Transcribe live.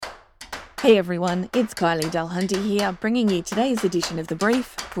Hey everyone, it's Kylie Dulhunty here, bringing you today's edition of The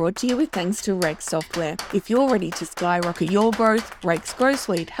Brief, brought to you with thanks to Rex Software. If you're ready to skyrocket your growth, Rex Grow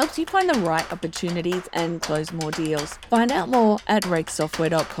Suite helps you find the right opportunities and close more deals. Find out more at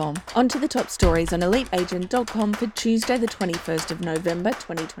rexsoftware.com. On to the top stories on eliteagent.com for Tuesday the 21st of November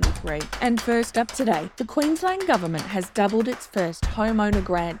 2023. And first up today, the Queensland Government has doubled its first homeowner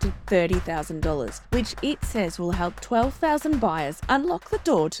grant to $30,000, which it says will help 12,000 buyers unlock the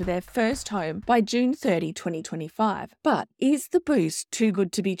door to their first home by June 30, 2025. But is the boost too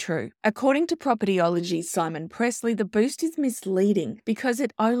good to be true? According to Propertyology's Simon Presley, the boost is misleading because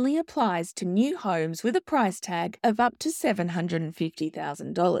it only applies to new homes with a price tag of up to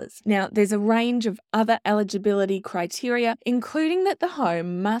 $750,000. Now, there's a range of other eligibility criteria, including that the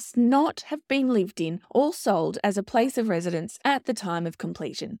home must not have been lived in or sold as a place of residence at the time of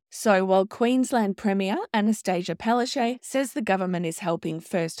completion. So while Queensland Premier Anastasia Palaszczuk says the government is helping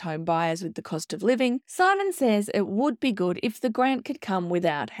first home buyers with the cost of living, Simon says it would be good if the grant could come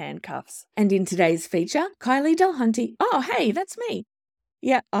without handcuffs. And in today's feature, Kylie Dulhunty, oh hey, that's me.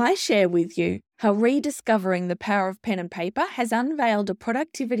 Yeah, I share with you how rediscovering the power of pen and paper has unveiled a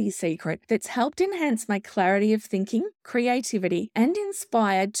productivity secret that's helped enhance my clarity of thinking, creativity, and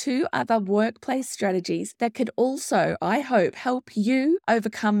inspired two other workplace strategies that could also, I hope, help you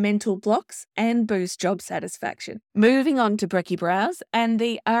overcome mental blocks and boost job satisfaction. Moving on to Brekkie Browse, and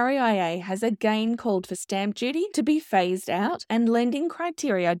the REIA has again called for stamp duty to be phased out and lending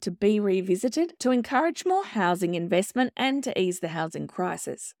criteria to be revisited to encourage more housing investment and to ease the housing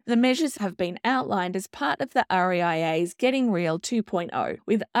crisis. The measures have been outlined as part of the REIA's Getting Real 2.0,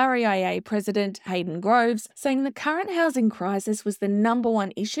 with REIA President Hayden Groves saying the current housing crisis was the number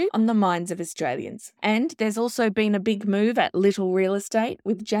one issue on the minds of Australians. And there's also been a big move at Little Real Estate,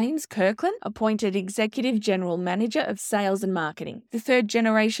 with James Kirkland appointed Executive General Manager of Sales and Marketing. The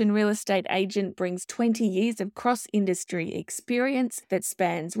third-generation real estate agent brings 20 years of cross-industry experience that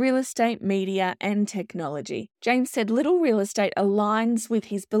spans real estate, media, and technology. James said Little Real Estate aligns with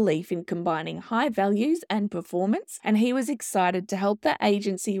his belief in combining high values and performance, and he was excited to help the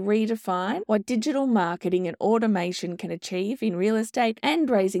agency redefine what digital marketing and automation can achieve in real estate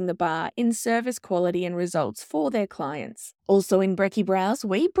and raising the bar in service quality and results for their clients. Also in Brekkie Browse,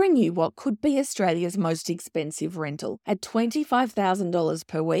 we bring you what could be Australia's most expensive rental. At $25,000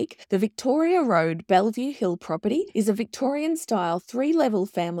 per week, the Victoria Road Bellevue Hill property is a Victorian-style 3-level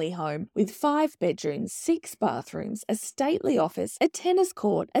family home with 5 bedrooms, 6 bathrooms, a stately office, a tennis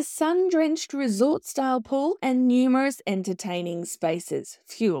court, a sun-drenched resort-style pool, and numerous entertaining spaces.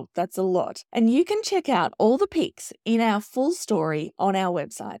 Phew, that's a lot. And you can check out all the pics in our full story on our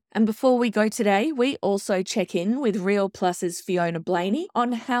website. And before we go today, we also check in with Real Plus's Fiona Blaney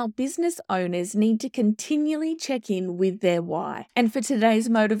on how business owners need to continually check in with their why. And for today's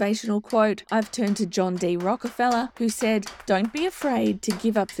motivational quote, I've turned to John D. Rockefeller, who said, "Don't be afraid to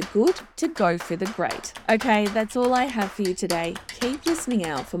give up the good to go for the great." Okay, that's all I have for you today. Keep listening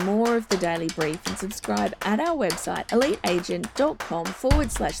out for more of the Daily Brief and subscribe at our website,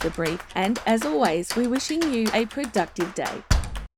 eliteagent.com/thebrief. And as always, we're wishing you a productive day.